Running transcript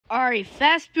Alright,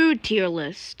 fast food tier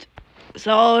list.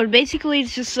 So basically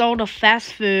it's just all the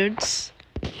fast foods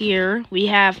here. We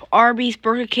have Arby's,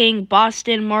 Burger King,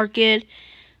 Boston Market,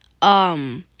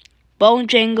 Bojangles,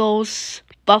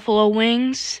 Buffalo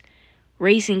Wings,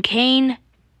 Raising Cane,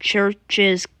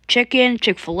 Church's Chicken,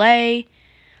 Chick-fil-A,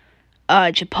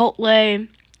 Chipotle,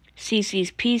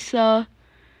 CC's Pizza,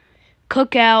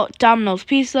 Cookout, Domino's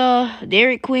Pizza,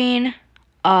 Dairy Queen,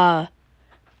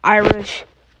 Irish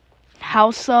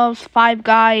House of, Five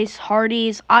Guys,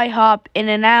 Hardee's, IHOP,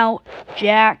 In-N-Out,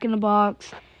 Jack in the Box,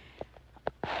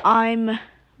 I'm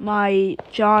My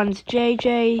John's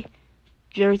JJ,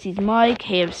 Jersey's Mike,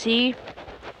 KFC,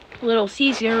 Little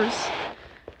Caesars,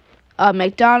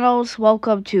 McDonald's,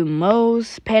 Welcome to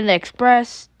Moe's, Panda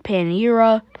Express,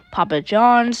 Panera, Papa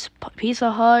John's,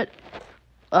 Pizza Hut,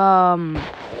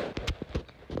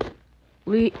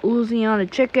 Louisiana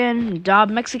Chicken, Dob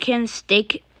Mexican,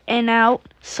 Steak and Out,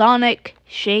 Sonic,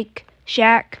 Shake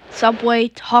Shack, Subway,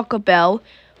 Taco Bell,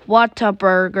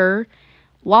 Whataburger,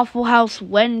 Waffle House,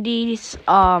 Wendy's,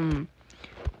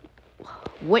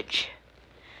 Witch,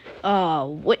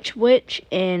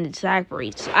 and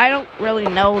Zachry's. I don't really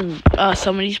know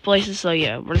some of these places, so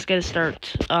yeah, we're just gonna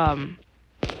start.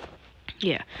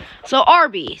 Yeah. So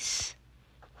Arby's.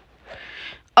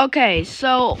 Okay,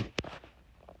 so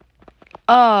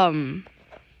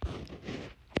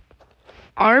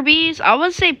Arby's, I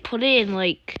would say put it in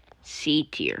like C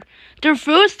tier. Their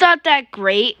food's not that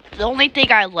great. The only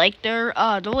thing I like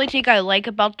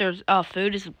about their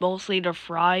food is mostly their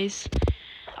fries.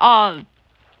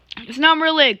 It's not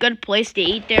really a good place to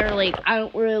eat there. Like, I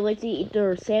don't really like to eat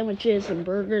their sandwiches and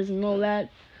burgers and all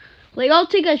that. Like, I'll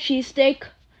take a cheesesteak,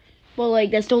 but like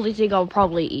that's the only thing I'll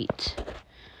probably eat.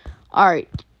 Alright.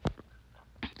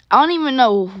 I don't even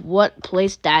know what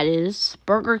place that is.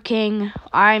 Burger King.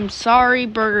 I'm sorry,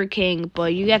 Burger King,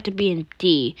 but you have to be in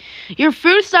D. Your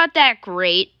food's not that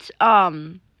great.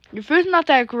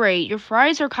 Your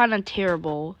fries are kind of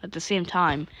terrible at the same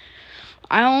time.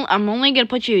 I'm only gonna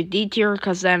put you in D tier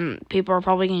because then people are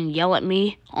probably gonna yell at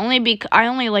me. I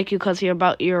only like you because you're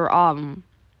about your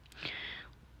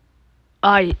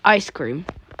ice cream.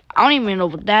 I don't even know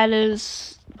what that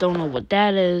is. Don't know what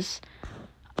that is.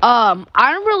 I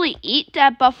don't really eat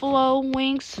that Buffalo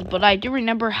Wings, but I do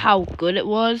remember how good it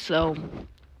was, so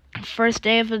first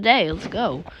day of the day, let's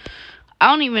go.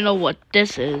 I don't even know what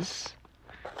this is.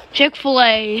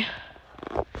 Chick-fil-A.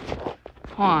 Hold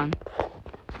on.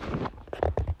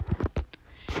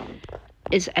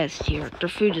 It's S tier. Their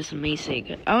food is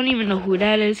amazing. I don't even know who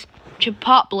that is.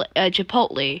 Chipotle.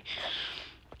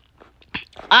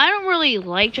 I don't really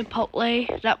like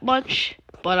Chipotle that much,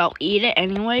 but I'll eat it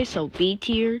anyway, so B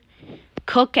tier.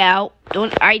 Cookout.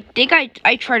 I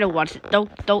try to watch it.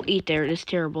 Don't eat there. It's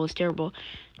terrible.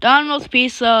 Domino's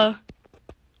Pizza.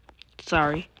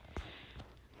 Sorry.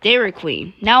 Dairy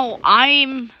Queen. Now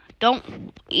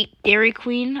don't eat Dairy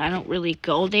Queen. I don't really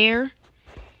go there.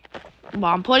 Well,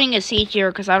 I'm putting a C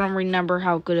tier because I don't remember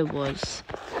how good it was.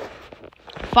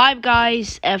 Five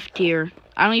Guys, F tier.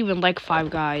 I don't even like Five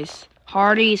Guys.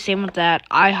 Hardee's, same with that.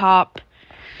 IHOP.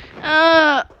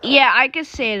 Yeah, I could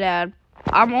say that.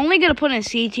 I'm only gonna put in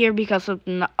C tier because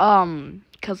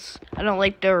because I don't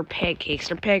like their pancakes.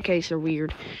 Their pancakes are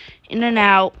weird.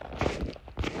 In-N-Out.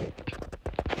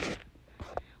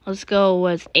 Let's go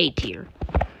with A tier.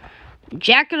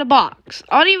 Jack in the Box.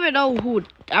 I don't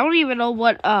even know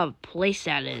what place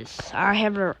that is. I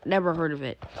have never heard of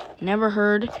it. Never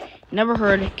heard.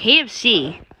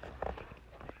 KFC.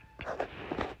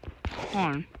 Hold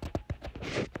on.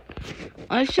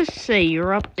 Let's just say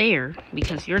you're up there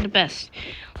because you're the best.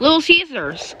 Little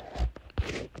Caesars.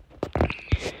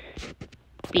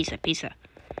 Pizza.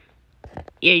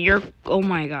 Yeah, oh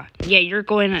my god. Yeah, you're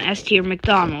going on S tier.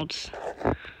 McDonald's.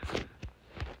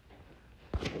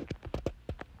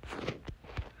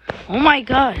 Oh my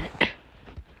god.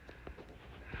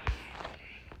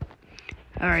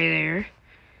 Alright, there.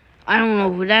 I don't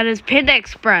know who that is. Panda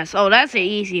Express. Oh, that's an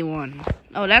easy one.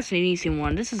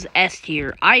 This is S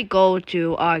tier. I go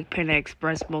to Panda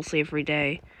Express mostly every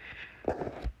day.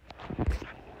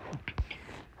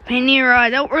 Panera, I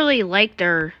don't really like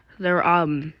their I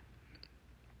don't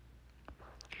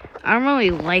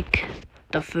really like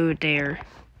the food there.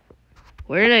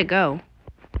 Where did it go?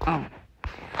 Oh.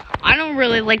 I don't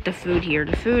really like the food here.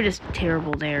 The food is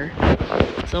terrible there.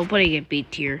 So I'm putting it B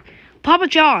tier. Papa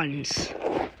John's.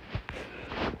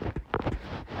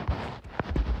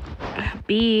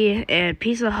 B and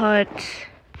Pizza Hut.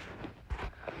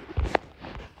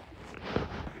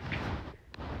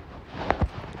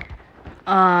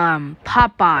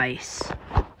 Popeyes.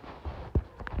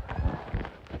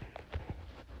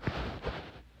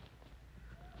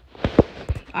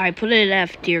 I put it at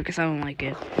F tier because I don't like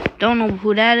it. Don't know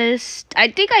who that is.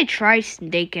 I think I tried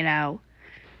Snake It Out.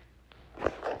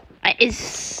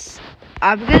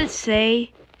 I'm gonna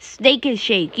say Snake and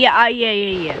Shake. Yeah,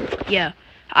 yeah.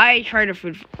 I tried it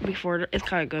before. It's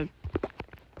kind of good.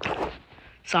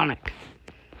 Sonic.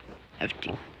 F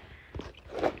tier.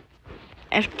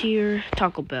 F tier.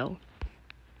 Taco Bell.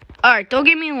 Alright, don't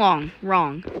get me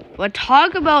wrong. But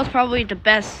Taco Bell is probably the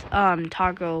best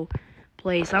taco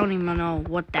place. I don't even know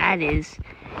what that is.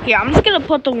 Here, I'm just gonna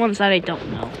put the ones that I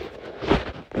don't know.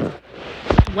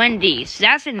 Wendy's.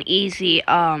 That's an easy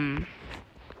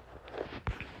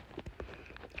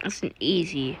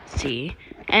C.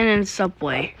 And then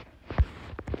Subway.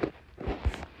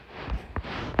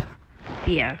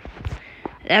 Yeah.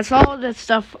 That's all the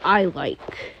stuff I like.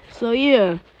 So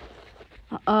yeah.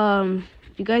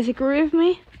 You guys agree with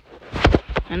me?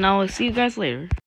 And I'll see you guys later.